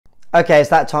Okay, it's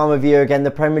that time of year again. The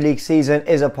Premier League season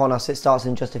is upon us. It starts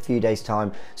in just a few days'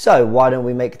 time. So why don't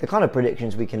we make the kind of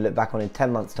predictions we can look back on in 10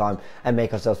 months' time and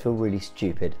make ourselves feel really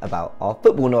stupid about our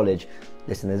football knowledge.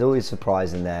 Listen, there's always a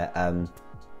surprise in there.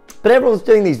 But everyone's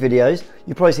doing these videos.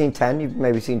 You've probably seen 10, you've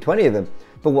maybe seen 20 of them.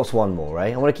 But what's one more,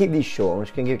 right? I want to keep these short. I'm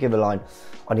just going to give a line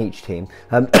on each team.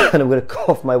 And I'm going to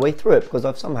cough my way through it because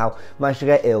I've somehow managed to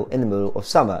get ill in the middle of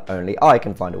summer. Only I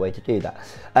can find a way to do that.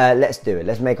 Let's do it.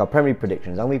 Let's make our Premier League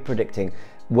predictions. I'm going to be predicting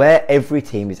where every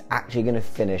team is actually going to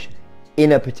finish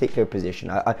in a particular position.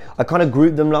 I kind of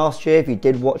grouped them last year. If you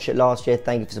did watch it last year,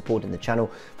 thank you for supporting the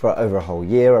channel for over a whole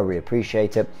year. I really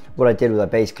appreciate it. What I did was I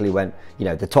basically went, you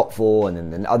know, the top four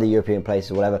and then other European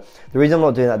places or whatever. The reason I'm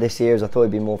not doing that this year is I thought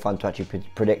it'd be more fun to actually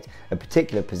predict a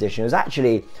particular position. It was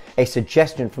actually a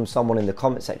suggestion from someone in the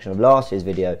comment section of last year's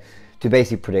video to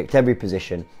basically predict every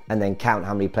position and then count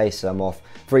how many places I'm off.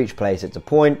 For each place it's a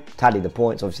point, tally the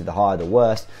points, obviously the higher the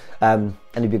worst, and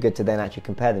it'd be good to then actually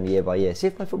compare them year by year, see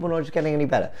if my football knowledge is getting any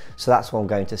better. So that's what I'm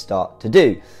going to start to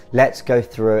do. Let's go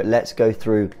through it, let's go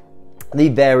through the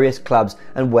various clubs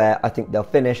and where I think they'll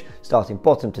finish, starting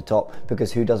bottom to top,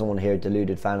 because who doesn't want to hear a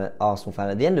deluded fan, Arsenal fan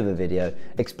at the end of a video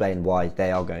explain why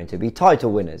they are going to be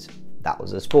title winners. That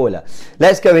was a spoiler.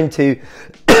 Let's go into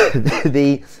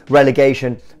the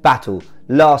relegation battle.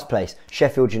 Last place,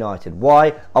 Sheffield United.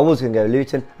 Why? I was going to go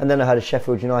Luton, and then I heard a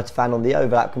Sheffield United fan on the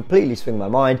overlap completely swing my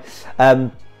mind.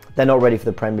 They're not ready for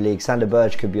the Premier League. Sander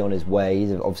Berge could be on his way.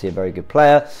 He's obviously a very good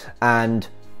player, and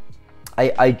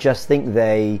I just think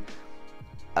they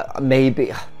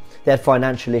maybe... They had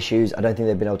financial issues. I don't think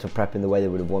they've been able to prep in the way they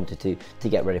would have wanted to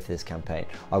get ready for this campaign.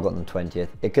 I've got them 20th.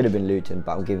 It could have been Luton,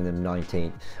 but I'm giving them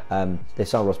 19th. They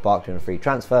signed Ross Barkley on a free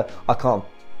transfer. I can't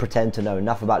pretend to know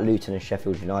enough about Luton and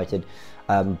Sheffield United,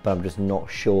 but I'm just not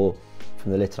sure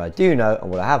from the little I do know and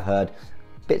what I have heard,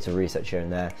 bits of research here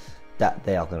and there, that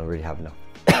they are going to really have enough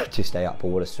to stay up. But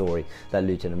what a story that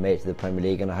Luton have made it to the Premier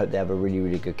League, and I hope they have a really,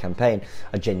 really good campaign.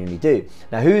 I genuinely do.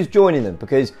 Now, who's joining them?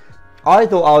 Because I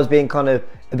thought I was being kind of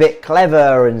a bit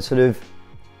clever and sort of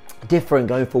different,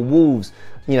 going for Wolves.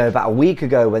 You know, about a week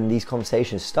ago when these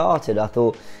conversations started, I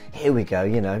thought, here we go,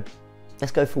 you know,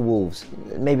 let's go for Wolves.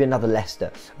 Maybe another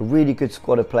Leicester. A really good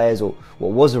squad of players, or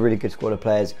what was a really good squad of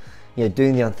players, you know,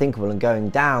 doing the unthinkable and going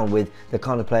down with the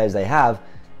kind of players they have.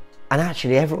 And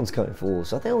actually everyone's going for Wolves.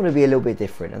 So I think I want to be a little bit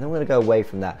different. And I'm going to go away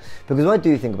from that. Because when I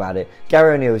do think about it,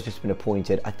 Gary O'Neill has just been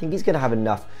appointed. I think he's going to have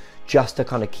enough just to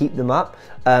kind of keep them up.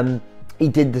 He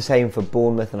did the same for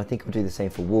Bournemouth, and I think he'll do the same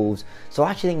for Wolves. So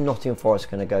I actually think Nottingham Forest is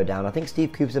going to go down. I think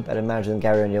Steve Cooper's a better manager than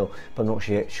Gary O'Neill, but I'm not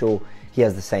sure he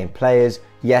has the same players.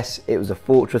 Yes, it was a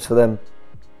fortress for them.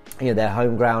 You know, their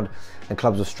home ground, and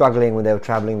clubs were struggling when they were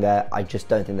travelling there. I just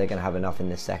don't think they're going to have enough in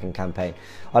this second campaign.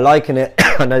 I liken it,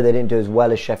 I know they didn't do as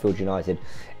well as Sheffield United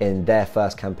in their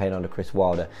first campaign under Chris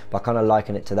Wilder, but I kind of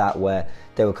liken it to that, where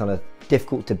they were kind of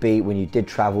difficult to beat when you did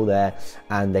travel there,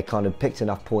 and they kind of picked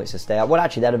enough points to stay up. Well,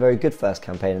 actually, they had a very good first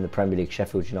campaign in the Premier League,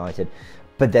 Sheffield United,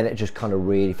 but then it just kind of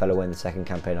really fell away in the second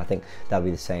campaign. I think that'll be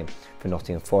the same for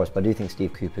Nottingham Forest, but I do think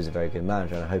Steve Cooper is a very good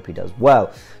manager, and I hope he does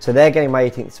well. So they're getting my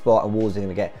 18th spot, and Wolves are going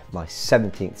to get my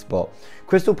 17th spot.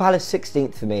 Crystal Palace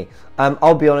 16th for me.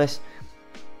 I'll be honest,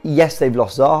 yes, they've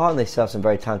lost Zaha, and they still have some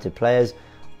very talented players.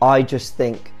 I just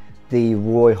think the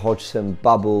Roy Hodgson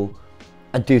bubble,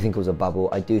 I do think it was a bubble.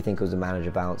 I do think it was a manager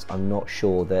bounce. I'm not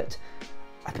sure that...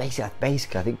 Basically,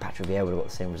 I think Patrick Vieira would have got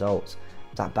the same results.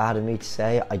 Is that bad of me to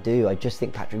say? I do. I just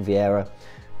think Patrick Vieira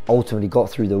ultimately got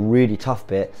through the really tough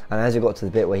bit, and as it got to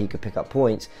the bit where he could pick up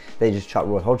points, they just chucked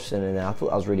Roy Hodgson in there. I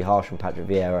thought that was really harsh from Patrick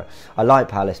Vieira. I like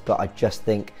Palace, but I just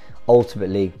think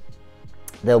ultimately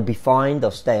they'll be fine.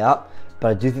 They'll stay up, but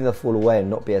I do think they'll fall away and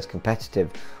not be as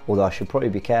competitive. Although I should probably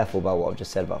be careful about what I've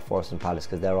just said about Forest and Palace,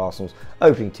 because they're Arsenal's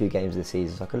opening 2 games this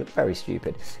season, so I could look very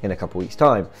stupid in a couple of weeks'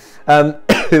 time.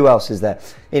 Who else is there?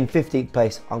 In 15th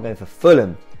place, I'm going for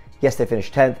Fulham. Yes, they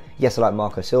finished 10th. Yes, I like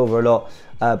Marco Silva a lot.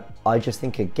 I just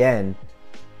think, again,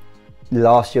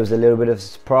 last year was a little bit of a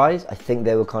surprise. I think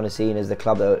they were kind of seen as the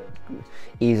club that would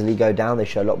easily go down. They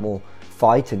show a lot more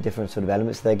fight and different sort of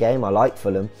elements to their game. I like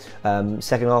Fulham.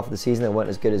 Second half of the season, they weren't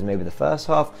as good as maybe the first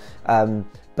half.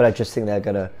 But I just think they're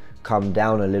going to come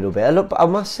down a little bit. But I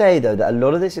must say, though, that a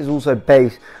lot of this is also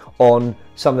based on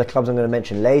some of the clubs I'm going to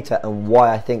mention later, and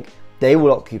why I think they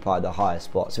will occupy the higher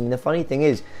spots. I mean, the funny thing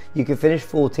is, you could finish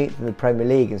 14th in the Premier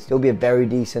League and still be a very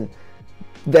decent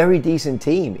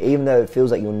team, even though it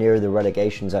feels like you're nearer the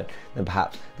relegation zone than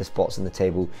perhaps the spots in the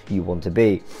table you want to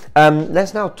be.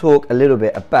 Let's now talk a little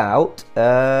bit about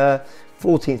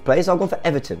 14th place. I've gone for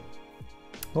Everton.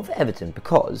 I've gone for Everton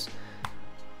because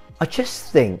I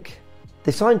just think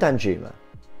they signed Danjuma.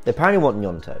 They apparently want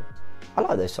Gnonto. I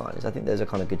like those signings. I think those are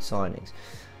kind of good signings.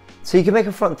 So you can make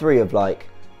a front three of like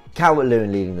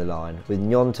Calvert-Lewin leading the line with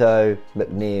Gnonto,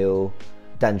 McNeil,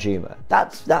 Danjuma.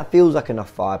 That feels like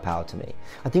enough firepower to me.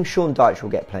 I think Sean Dyche will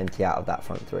get plenty out of that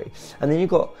front three. And then you've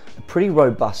got a pretty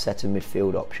robust set of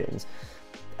midfield options.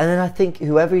 And then I think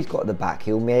whoever he's got at the back,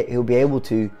 he'll be able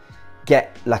to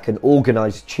get like an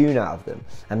organised tune out of them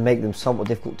and make them somewhat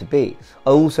difficult to beat. I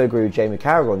also agree with Jamie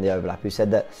Carragher on the overlap, who said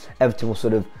that Everton will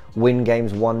sort of win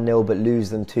games 1-0 but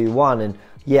lose them 2-1. And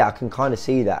yeah, I can kind of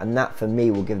see that. And that for me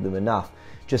will give them enough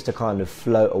just to kind of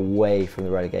float away from the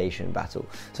relegation battle.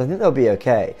 So I think they'll be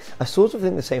okay. I sort of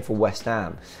think the same for West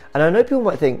Ham. And I know people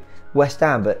might think West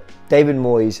Ham, but David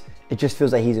Moyes, it just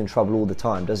feels like he's in trouble all the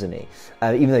time, doesn't he?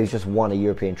 Even though he's just won a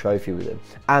European trophy with them.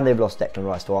 And they've lost Declan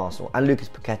Rice to Arsenal. And Lucas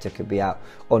Paqueta could be out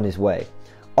on his way.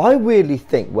 I weirdly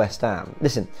think West Ham,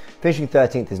 listen, finishing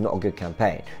 13th is not a good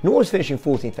campaign. Nor is finishing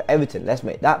 14th for Everton, let's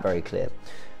make that very clear.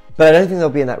 But I don't think they'll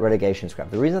be in that relegation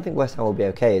scrap. The reason I think West Ham will be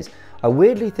okay is I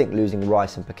weirdly think losing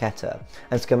Rice and Paqueta,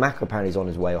 and Scamacca apparently is on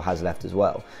his way or has left as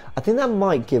well, I think that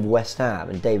might give West Ham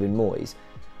and David Moyes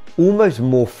almost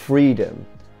more freedom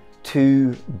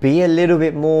to be a little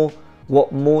bit more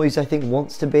what Moyes I think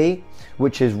wants to be,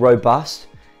 which is robust,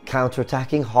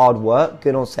 counter-attacking, hard work,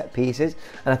 good on set pieces.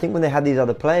 And I think when they had these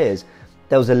other players,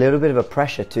 there was a little bit of a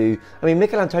pressure to... I mean,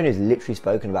 Mikel Antonio's literally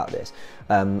spoken about this.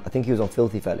 I think he was on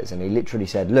Filthy Fellas, and he literally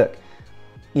said, look,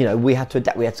 you know, we had to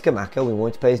adapt. We had Scamacca, we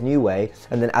wanted to play his new way,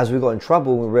 and then as we got in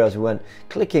trouble, we realised we weren't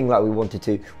clicking like we wanted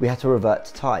to, we had to revert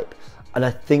to type. And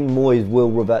I think Moyes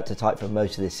will revert to type for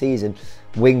most of this season.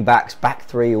 Wing backs, back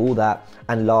three, all that,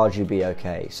 and largely be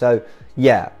okay. So,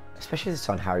 yeah, especially this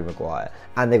time Harry Maguire,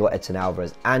 and they got Edson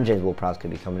Alvarez, and James Ward-Prowse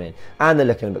could be coming in, and they're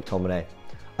looking at McTominay.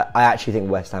 I actually think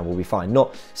West Ham will be fine.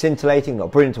 Not scintillating,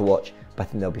 not brilliant to watch, but I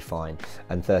think they'll be fine.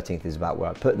 And 13th is about where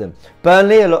I put them.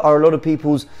 Burnley are a lot of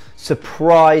people's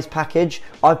surprise package.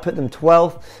 I've put them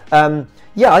 12th.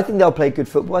 Yeah, I think they'll play good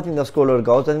football. I think they'll score a lot of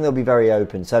goals. I think they'll be very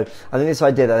open. So I think this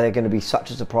idea that they're going to be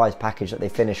such a surprise package that they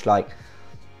finish like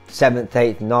 7th,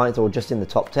 8th, 9th, or just in the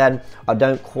top 10, I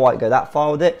don't quite go that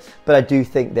far with it. But I do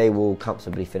think they will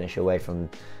comfortably finish away from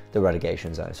the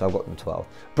relegation zone. So I've got them 12th.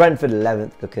 Brentford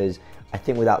 11th because I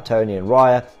think without Tony and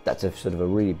Raya, that's a sort of a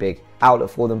really big outlet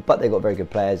for them, but they've got very good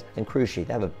players, and crucially,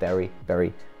 they have a very,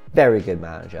 very, very good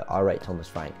manager. I rate Thomas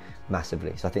Frank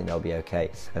massively, so I think they'll be okay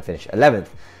and finish 11th.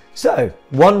 So,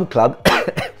 one club,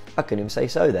 I couldn't even say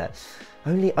so there.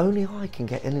 Only I can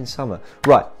get ill in summer.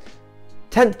 Right,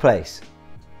 10th place,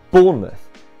 Bournemouth.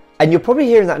 And you're probably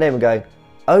hearing that name and going,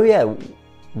 oh yeah,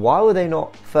 why were they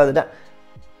not further down?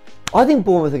 I think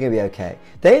Bournemouth are going to be okay.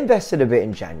 They invested a bit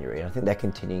in January, and I think they're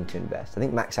continuing to invest. I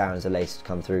think Max Aaron's the latest to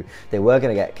come through. They were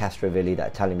going to get Castrovilli,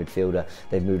 that Italian midfielder.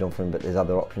 They've moved on from him, but there's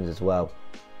other options as well.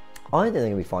 I think they're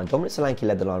going to be fine. Dominic Solanke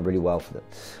led the line really well for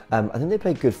them. I think they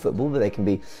play good football, but they can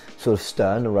be sort of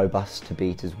stern and robust to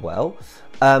beat as well.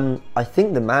 I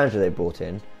think the manager they brought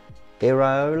in,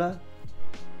 Iraola,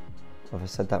 have I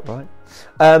said that right?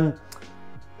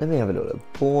 Let me have a look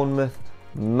at Bournemouth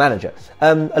manager.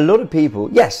 A lot of people,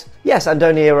 yes,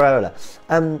 Andoni Iraola.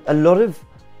 A lot of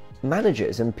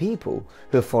managers and people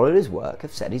who have followed his work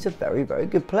have said he's a very, very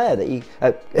good player, that he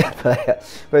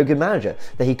very good manager,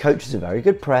 that he coaches a very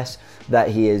good press, that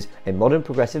he is a modern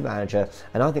progressive manager,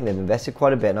 and I think they've invested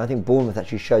quite a bit, and I think Bournemouth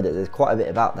actually showed that there's quite a bit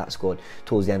about that squad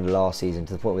towards the end of last season,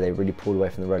 to the point where they really pulled away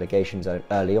from the relegation zone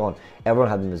early on. Everyone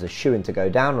had them as a shoo-in to go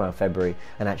down around February,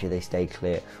 and actually they stayed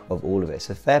clear of all of it.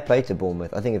 So fair play to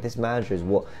Bournemouth. I think if this manager is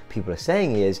what people are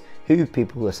saying he is, who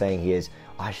people are saying he is,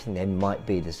 I actually think they might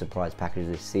be the surprise package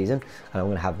this season, and I'm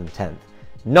going to have them 10th.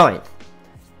 9th.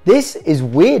 This is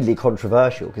weirdly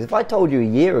controversial, because if I told you a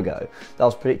year ago that I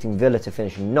was predicting Villa to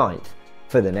finish 9th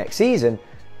for the next season,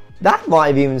 that might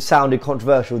have even sounded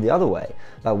controversial the other way.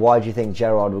 Like, why do you think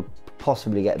Gerrard would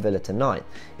possibly get Villa to 9th?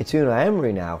 It's Unai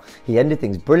Emery now. He ended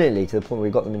things brilliantly to the point where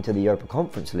he got them into the Europa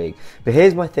Conference League. But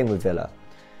here's my thing with Villa.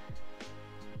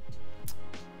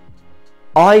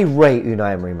 I rate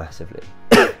Unai Emery massively,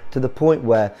 to the point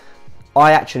where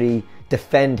I actually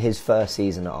defend his first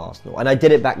season at Arsenal. And I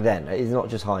did it back then. It's not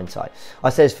just hindsight. I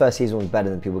said his first season was better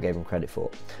than people gave him credit for.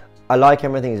 I like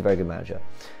him. I think he's a very good manager.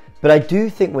 But I do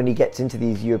think when he gets into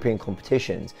these European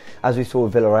competitions, as we saw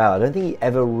with Villarreal, I don't think he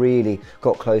ever really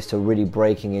got close to really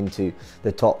breaking into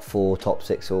the top 4, top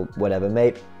 6 or whatever.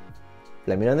 Mate,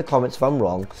 let me know in the comments if I'm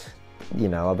wrong. You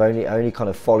know, I've only kind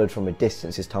of followed from a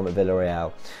distance his time at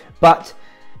Villarreal. But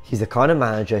he's the kind of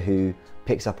manager who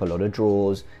picks up a lot of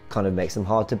draws, kind of makes them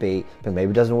hard to beat, but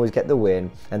maybe doesn't always get the win,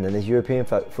 and then there's European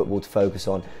football to focus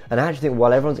on. And I actually think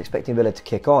while everyone's expecting Villa to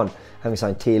kick on, having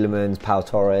signed Tielemans, Pau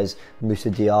Torres,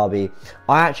 Moussa Diaby,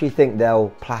 I actually think they'll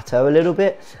plateau a little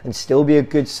bit and still be a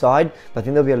good side, but I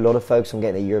think there'll be a lot of focus on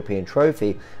getting the European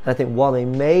trophy. And I think while they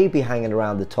may be hanging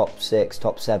around the top 6,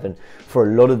 top 7 for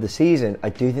a lot of the season, I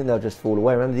do think they'll just fall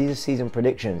away. Remember, these are season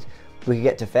predictions. We could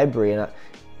get to February and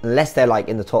unless they're like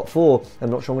in the top 4, I'm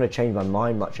not sure I'm going to change my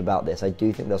mind much about this. I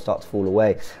do think they'll start to fall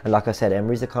away. And like I said,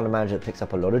 Emery's the kind of manager that picks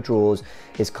up a lot of draws,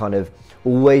 is kind of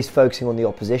always focusing on the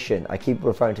opposition. I keep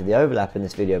referring to the overlap in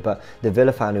this video, but the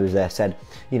Villa fan who was there said,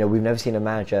 you know, we've never seen a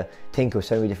manager tinker with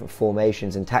so many different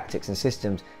formations and tactics and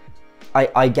systems.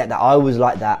 I get that. I was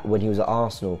like that when he was at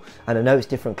Arsenal. And I know it's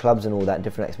different clubs and all that,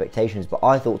 different expectations, but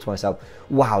I thought to myself,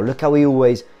 wow, look how he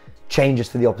always changes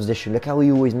for the opposition. Look how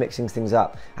he always mixing things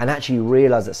up, and actually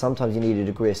realise that sometimes you need a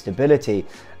degree of stability,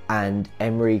 and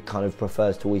Emery kind of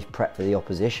prefers to always prep for the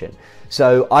opposition.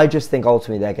 So I just think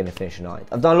ultimately they're going to finish 9th.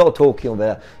 I've done a lot of talking on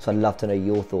there, so I'd love to know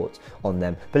your thoughts on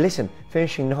them. But listen,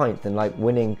 finishing 9th and like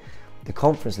winning the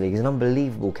Conference League is an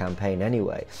unbelievable campaign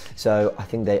anyway. So I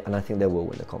think they will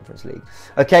win the Conference League.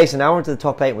 Okay, so now we're into the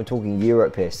top 8. We're talking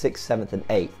Europe here, 6th, 7th and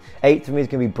 8th. 8th for me is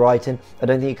going to be Brighton. I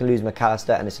don't think you can lose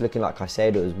McAllister, and it's looking like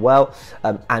Caicedo as well,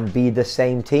 and be the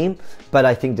same team. But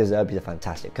I think De Zerbi's a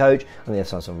fantastic coach, and they have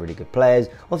some really good players.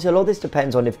 Obviously, a lot of this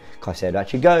depends on if Caicedo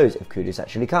actually goes, if Kudus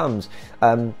actually comes,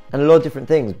 and a lot of different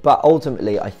things. But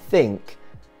ultimately, I think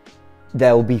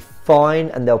they'll be fine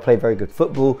and they'll play very good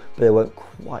football, but they won't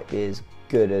quite be as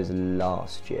good as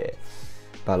last year.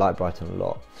 But I like Brighton a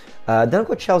lot. Then I've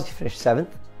got Chelsea finished 7th.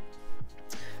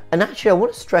 And actually, I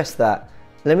want to stress that.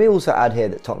 Let me also add here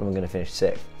that Tottenham are going to finish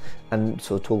 6th and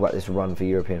sort of talk about this run for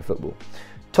European football.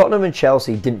 Tottenham and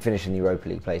Chelsea didn't finish in the Europa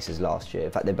League places last year.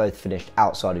 In fact, they both finished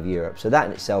outside of Europe. So that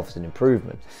in itself is an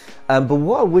improvement. But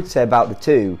what I would say about the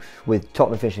two, with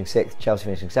Tottenham finishing 6th, Chelsea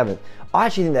finishing 7th, I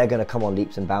actually think they're going to come on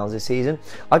leaps and bounds this season.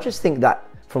 I just think that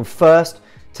from 1st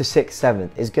to 6th,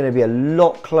 7th is going to be a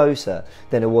lot closer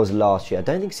than it was last year. I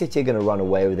don't think City are going to run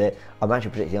away with it. I'm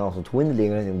actually predicting Arsenal to win the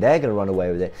league. I don't think they're going to run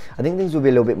away with it. I think things will be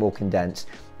a little bit more condensed.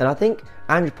 And I think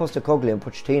Andrew Postecoglou and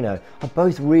Pochettino are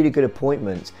both really good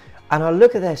appointments. And I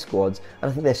look at their squads and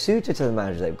I think they're suited to the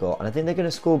manager they've got. And I think they're going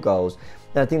to score goals.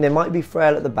 And I think they might be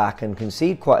frail at the back and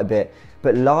concede quite a bit.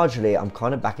 But largely, I'm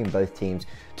kind of backing both teams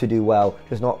to do well,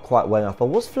 just not quite well enough. I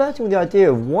was flirting with the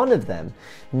idea of one of them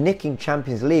nicking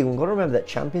Champions League. We've got to remember that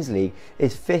Champions League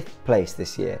is 5th place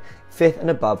this year. 5th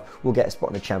and above will get a spot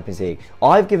in the Champions League.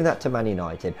 I've given that to Man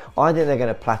United. I think they're going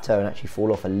to plateau and actually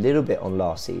fall off a little bit on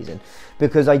last season,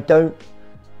 because I don't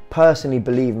personally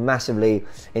believe massively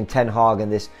in Ten Hag and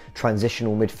this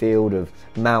transitional midfield of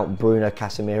Mount, Bruno,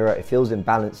 Casemiro. It feels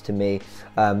imbalanced to me.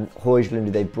 Højlund,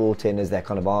 who they brought in as their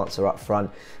kind of answer up front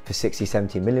for 60,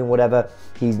 70 million, whatever,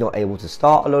 he's not able to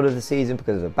start a lot of the season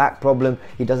because of a back problem.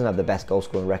 He doesn't have the best goal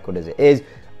scoring record as it is.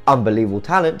 Unbelievable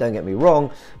talent, don't get me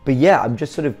wrong, but yeah, I'm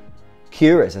just sort of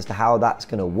curious as to how that's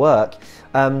going to work.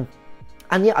 And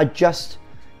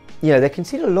yeah, they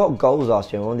conceded a lot of goals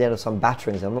last year on the end of some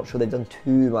batterings. I'm not sure they've done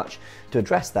too much to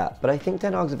address that. But I think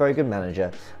Ten Hag's a very good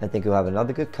manager. I think he'll have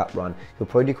another good cup run. He'll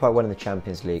probably do quite well in the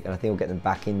Champions League. And I think he'll get them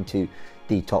back into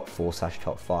the top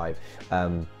 4/top 5.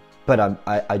 But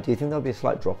I do think there'll be a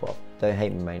slight drop-off. Don't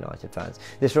hate me, Man United fans.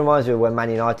 This reminds me of when Man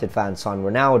United fans signed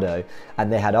Ronaldo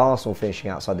and they had Arsenal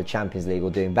finishing outside the Champions League or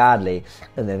doing badly.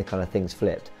 And then the kind of things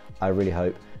flipped. I really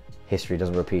hope history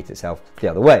doesn't repeat itself the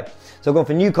other way. So I've gone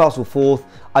for Newcastle 4th.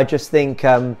 I just think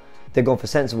they've gone for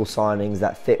sensible signings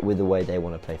that fit with the way they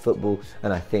want to play football.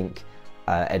 And I think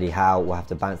Eddie Howe will have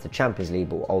to balance the Champions League,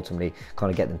 but will ultimately kind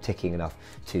of get them ticking enough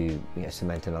to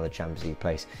cement another Champions League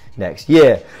place next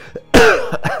year.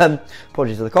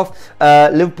 Apologies for the cough.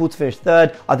 Liverpool to finish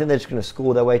 3rd. I think they're just going to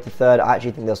score their way to 3rd. I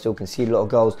actually think they'll still concede a lot of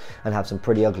goals and have some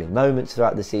pretty ugly moments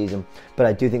throughout the season. But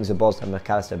I do think Zabozta and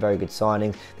McAllister are very good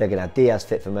signings. They're going to have Diaz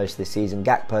fit for most of the season.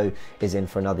 Gakpo is in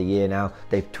for another year now.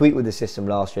 They've tweaked with the system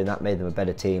last year and that made them a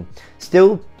better team.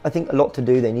 Still, I think a lot to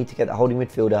do. They need to get that holding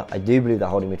midfielder. I do believe that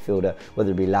holding midfielder,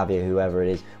 whether it be Lavia or whoever it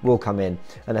is, will come in.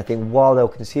 And I think while they'll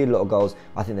concede a lot of goals,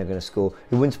 I think they're going to score.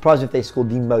 It wouldn't surprise me if they scored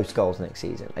the most goals next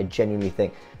season. I genuinely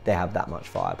think they have that much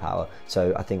firepower.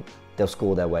 So I think they'll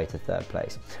score their way to 3rd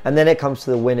place. And then it comes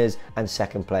to the winners and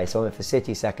 2nd place. I went for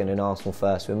City 2nd and Arsenal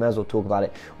 1st. So we may as well talk about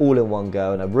it all in one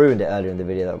go. And I ruined it earlier in the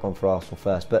video that I've gone for Arsenal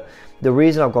 1st. But the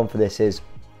reason I've gone for this is,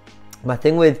 my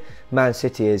thing with Man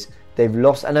City is they've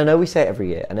lost, and I know we say it every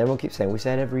year, and everyone keeps saying we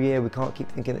say it every year, we can't keep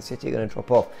thinking that City are going to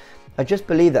drop off. I just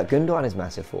believe that Gundogan is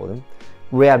massive for them,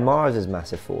 Riyad Mahrez is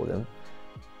massive for them,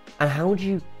 and how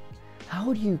do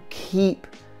how do you keep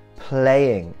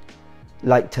playing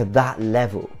like to that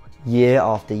level year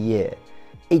after year?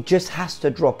 It just has to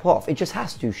drop off. It just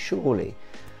has to, surely.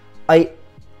 And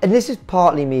this is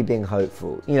partly me being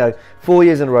hopeful. You know, 4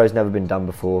 years in a row has never been done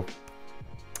before.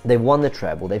 They've won the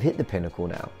treble. They've hit the pinnacle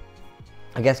now.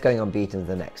 I guess going unbeaten is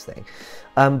the next thing.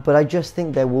 But I just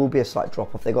think there will be a slight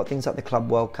drop off. They've got things like the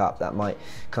Club World Cup that might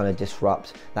kind of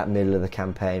disrupt that middle of the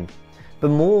campaign. But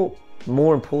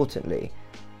more importantly,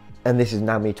 and this is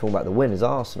now me talking about the winners,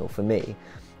 Arsenal, for me,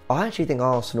 I actually think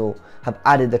Arsenal have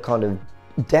added the kind of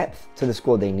depth to the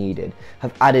squad they needed,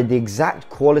 have added the exact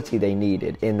quality they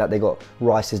needed, in that they got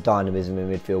Rice's dynamism in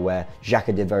midfield, where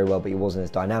Xhaka did very well but he wasn't as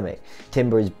dynamic.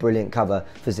 Timber is brilliant cover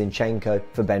for Zinchenko,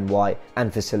 for Ben White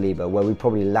and for Saliba, where we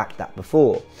probably lacked that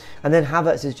before. And then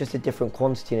Havertz is just a different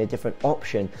quantity and a different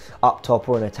option up top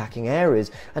or in attacking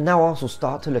areas, and now Arsenal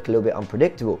start to look a little bit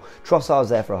unpredictable. Trossard's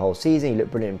there for a whole season, he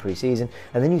looked brilliant in pre-season,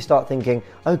 and then you start thinking,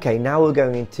 okay, now we're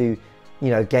going into, you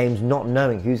know, games not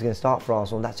knowing who's going to start for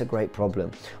Arsenal, and that's a great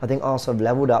problem. I think Arsenal have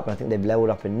levelled up, and I think they've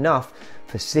levelled up enough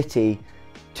for City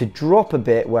to drop a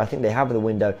bit where I think they have the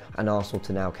window, and Arsenal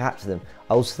to now catch them.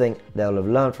 I also think they'll have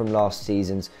learned from last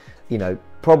season's, you know,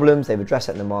 problems. They've addressed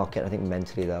it in the market. I think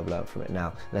mentally they'll have learned from it now.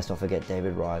 And let's not forget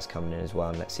David Raya's coming in as well,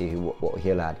 and let's see what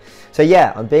he'll add. So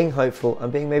yeah, I'm being hopeful. I'm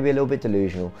being maybe a little bit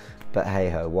delusional, but hey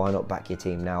ho, why not back your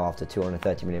team now after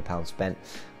 £230 million spent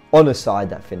on a side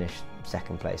that finished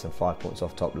second place and 5 points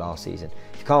off top last season?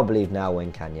 If you can't believe now,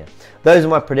 when can you? Those are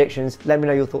my predictions. Let me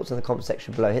know your thoughts in the comment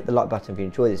section below. Hit the like button if you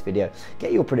enjoyed this video.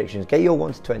 Get your predictions, get your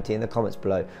 1 to 20 in the comments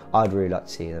below. I'd really like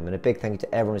to see them. And a big thank you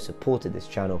to everyone who supported this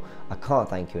channel. I can't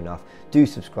thank you enough. Do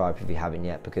subscribe if you haven't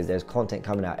yet, because there's content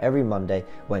coming out every Monday,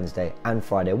 Wednesday and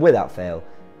Friday without fail,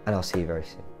 and I'll see you very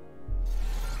soon.